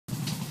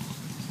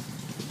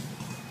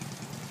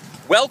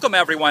Welcome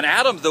everyone,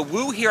 Adam the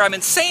Woo here. I'm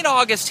in St.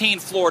 Augustine,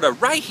 Florida,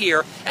 right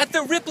here at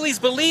the Ripley's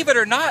Believe It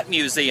or Not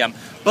Museum.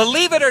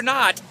 Believe it or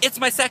not, it's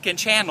my second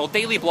channel,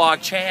 daily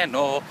blog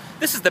channel.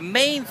 This is the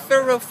main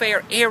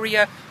thoroughfare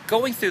area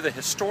going through the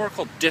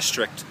historical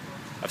district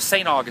of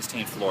St.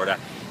 Augustine, Florida,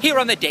 here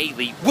on the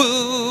Daily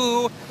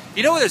Woo.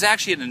 You know, there's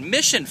actually an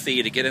admission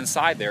fee to get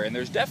inside there, and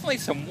there's definitely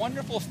some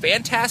wonderful,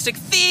 fantastic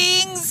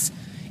things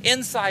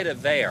inside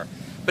of there.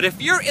 But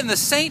if you're in the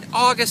St.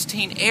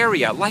 Augustine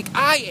area, like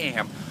I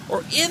am,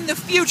 or in the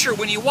future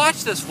when you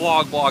watch this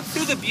vlog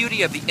through the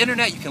beauty of the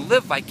internet, you can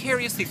live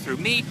vicariously through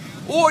me,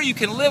 or you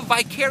can live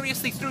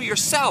vicariously through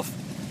yourself.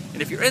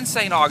 And if you're in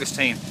St.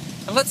 Augustine,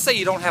 and let's say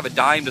you don't have a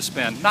dime to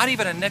spend, not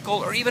even a nickel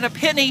or even a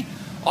penny,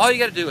 all you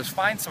gotta do is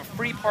find some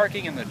free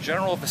parking in the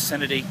general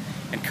vicinity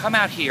and come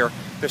out here.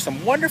 There's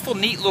some wonderful,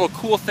 neat little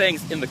cool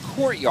things in the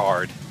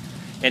courtyard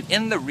and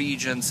in the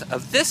regions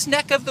of this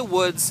neck of the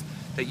woods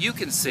that you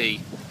can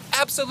see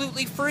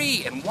absolutely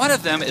free. And one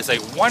of them is a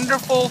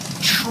wonderful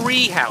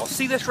tree house.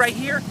 See this right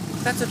here?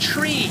 That's a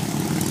tree.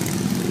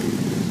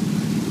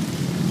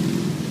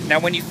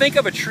 Now when you think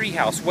of a tree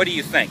house, what do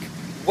you think?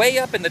 Way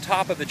up in the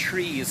top of the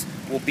trees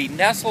will be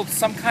nestled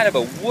some kind of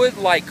a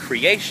wood-like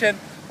creation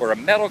or a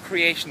metal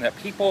creation that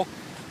people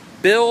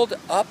build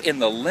up in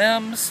the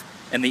limbs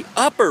and the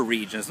upper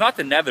regions, not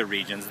the nether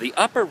regions, the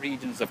upper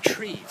regions of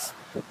trees,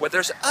 where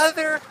there's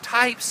other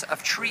types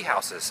of tree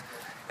houses.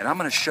 And I'm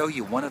going to show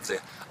you one of the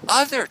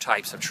other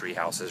types of tree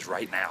houses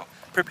right now.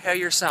 Prepare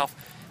yourself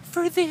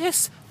for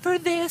this, for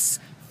this,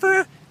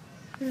 for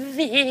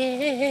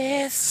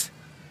this.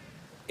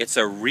 It's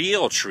a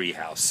real tree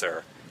house,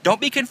 sir.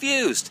 Don't be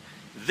confused.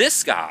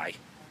 This guy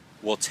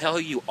will tell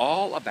you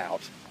all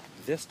about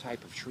this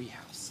type of tree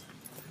house.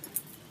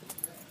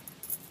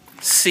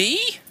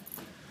 See?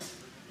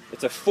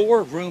 It's a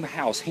 4-room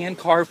house,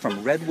 hand-carved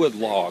from redwood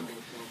log.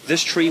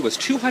 This tree was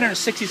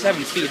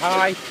 267 feet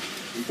high,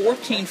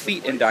 14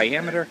 feet in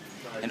diameter,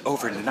 and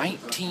over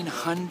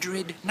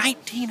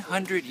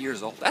 1900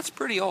 years old. That's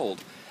pretty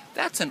old.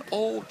 That's an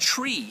old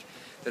tree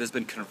that has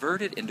been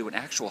converted into an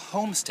actual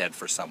homestead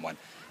for someone.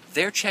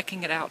 They're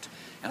checking it out,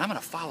 and I'm going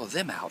to follow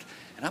them out,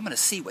 and I'm going to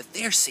see what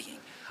they're seeing.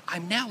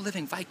 I'm now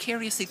living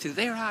vicariously through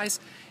their eyes,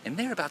 and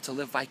they're about to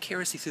live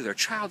vicariously through their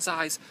child's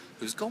eyes,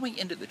 who's going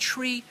into the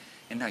tree,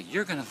 and now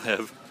you're going to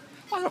live.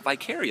 A lot of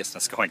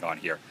vicariousness going on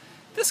here.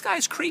 This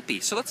guy's creepy,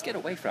 so let's get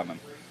away from him.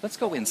 Let's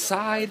go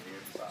inside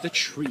the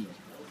tree.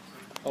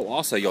 Oh,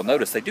 also, you'll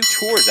notice they do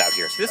tours out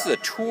here. So this is a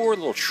tour,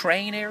 little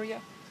train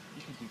area.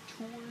 You can do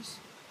tours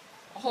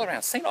all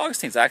around. St.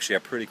 Augustine's actually a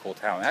pretty cool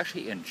town. I'm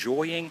actually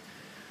enjoying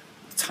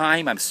the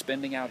time I'm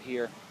spending out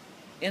here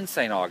in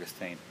St.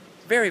 Augustine.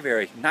 Very,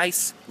 very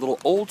nice little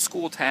old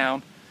school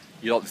town.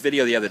 You know, the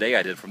video the other day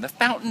I did from the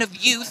Fountain of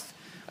Youth.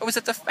 I was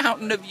at the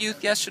Fountain of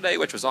Youth yesterday,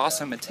 which was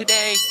awesome. And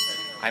today,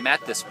 I'm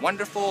at this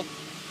wonderful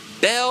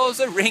bells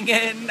are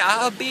ringing,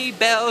 I'll be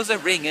bells are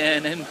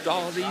ringing, and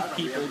all these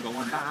people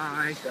going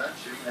by.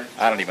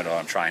 I don't even know what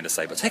I'm trying to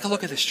say, but take a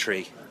look at this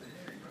tree.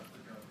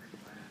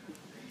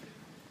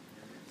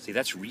 See,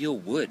 that's real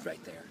wood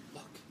right there.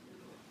 Look.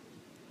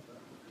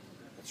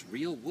 That's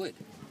real wood.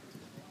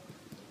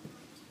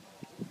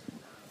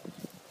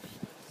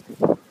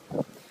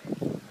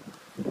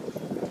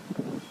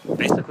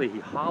 Basically, he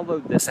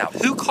hollowed this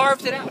out. Who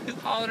carved it out? Who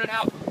hollowed it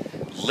out?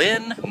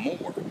 Lynn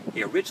Moore.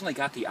 He originally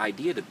got the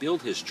idea to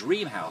build his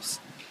dream house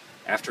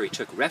after he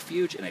took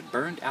refuge in a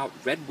burned-out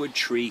redwood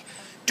tree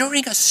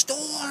during a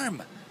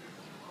storm.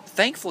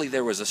 Thankfully,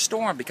 there was a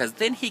storm because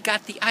then he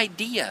got the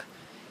idea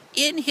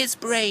in his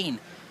brain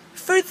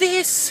for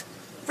this,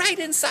 right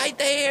inside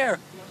there.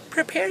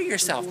 Prepare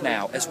yourself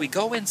now as we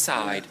go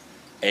inside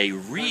a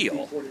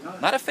real,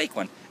 not a fake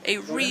one, a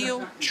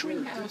real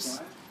tree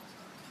house.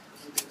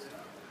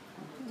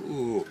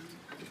 Ooh.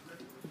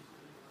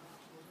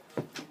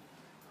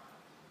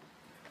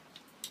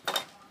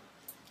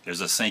 There's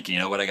a sink. You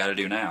know what I got to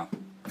do now?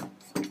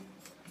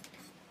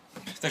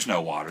 There's no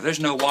water. There's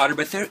no water,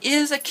 but there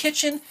is a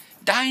kitchen,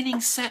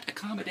 dining set,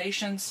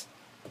 accommodations.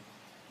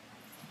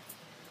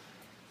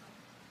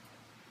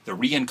 The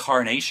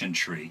reincarnation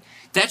tree.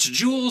 That's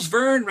Jules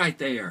Verne right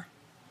there.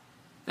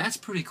 That's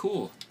pretty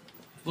cool.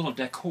 Little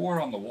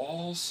decor on the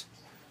walls.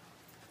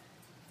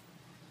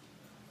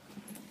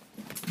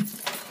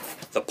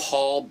 The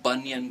Paul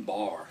Bunyan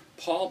Bar.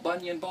 Paul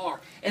Bunyan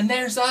Bar. And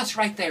there's us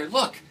right there.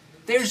 Look.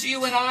 There's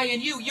you and I and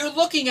you. You're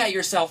looking at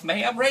yourself,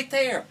 ma'am, right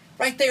there.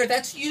 Right there,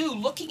 that's you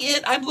looking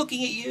in. I'm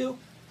looking at you.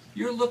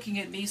 You're looking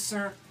at me,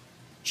 sir.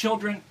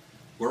 Children,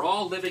 we're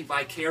all living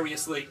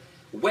vicariously.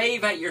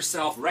 Wave at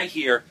yourself right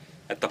here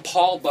at the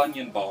Paul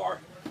Bunyan Bar.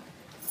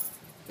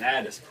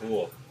 That is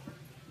cool.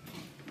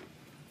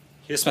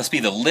 This must be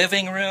the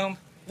living room.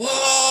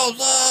 Whoa,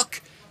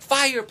 look!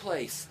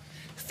 Fireplace.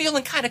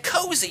 Feeling kind of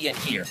cozy in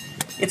here.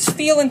 It's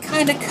feeling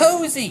kind of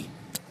cozy.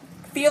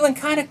 Feeling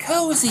kind of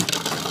cozy.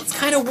 It's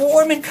kind of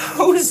warm and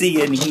cozy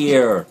in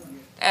here.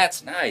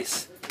 That's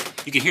nice.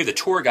 You can hear the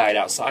tour guide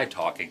outside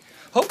talking.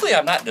 Hopefully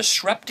I'm not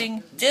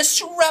disrupting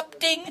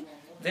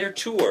their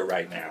tour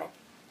right now.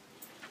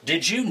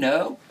 Did you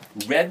know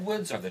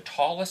Redwoods are the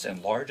tallest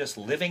and largest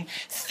living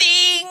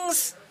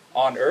things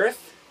on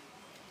Earth.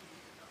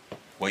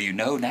 Well, you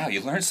know now.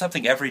 You learn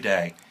something every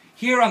day.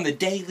 Here on the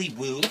Daily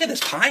Woo, look at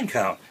this pine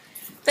cone.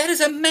 That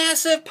is a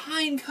massive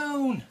pine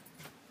cone.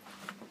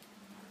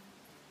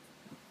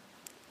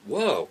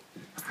 Whoa.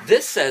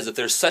 This says that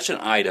there's such an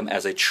item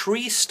as a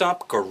tree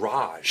stump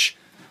garage.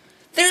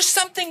 There's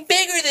something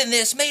bigger than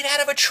this made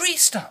out of a tree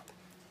stump.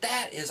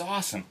 That is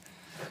awesome.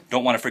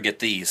 Don't want to forget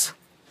these.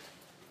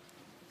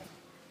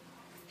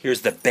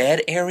 Here's the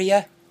bed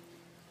area.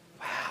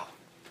 Wow.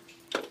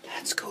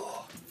 That's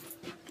cool.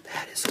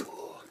 That is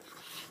cool.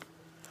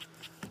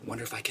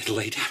 Wonder if I could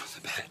lay down on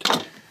the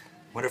bed.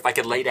 Wonder if I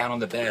could lay down on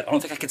the bed. I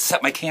don't think I could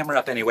set my camera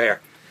up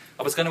anywhere.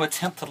 I was going to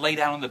attempt to lay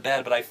down on the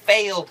bed, but I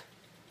failed.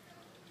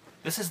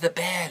 This is the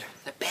bed.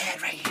 The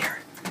bed right here.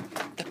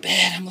 The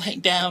bed. I'm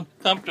laying down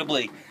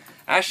comfortably.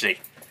 Actually,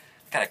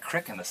 I've got a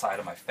crick in the side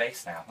of my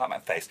face now. Not my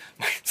face.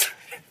 My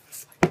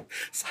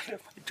side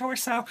of my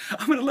torso.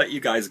 I'm going to let you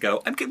guys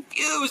go. I'm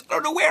confused. I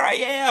don't know where I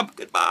am.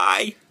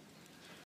 Goodbye.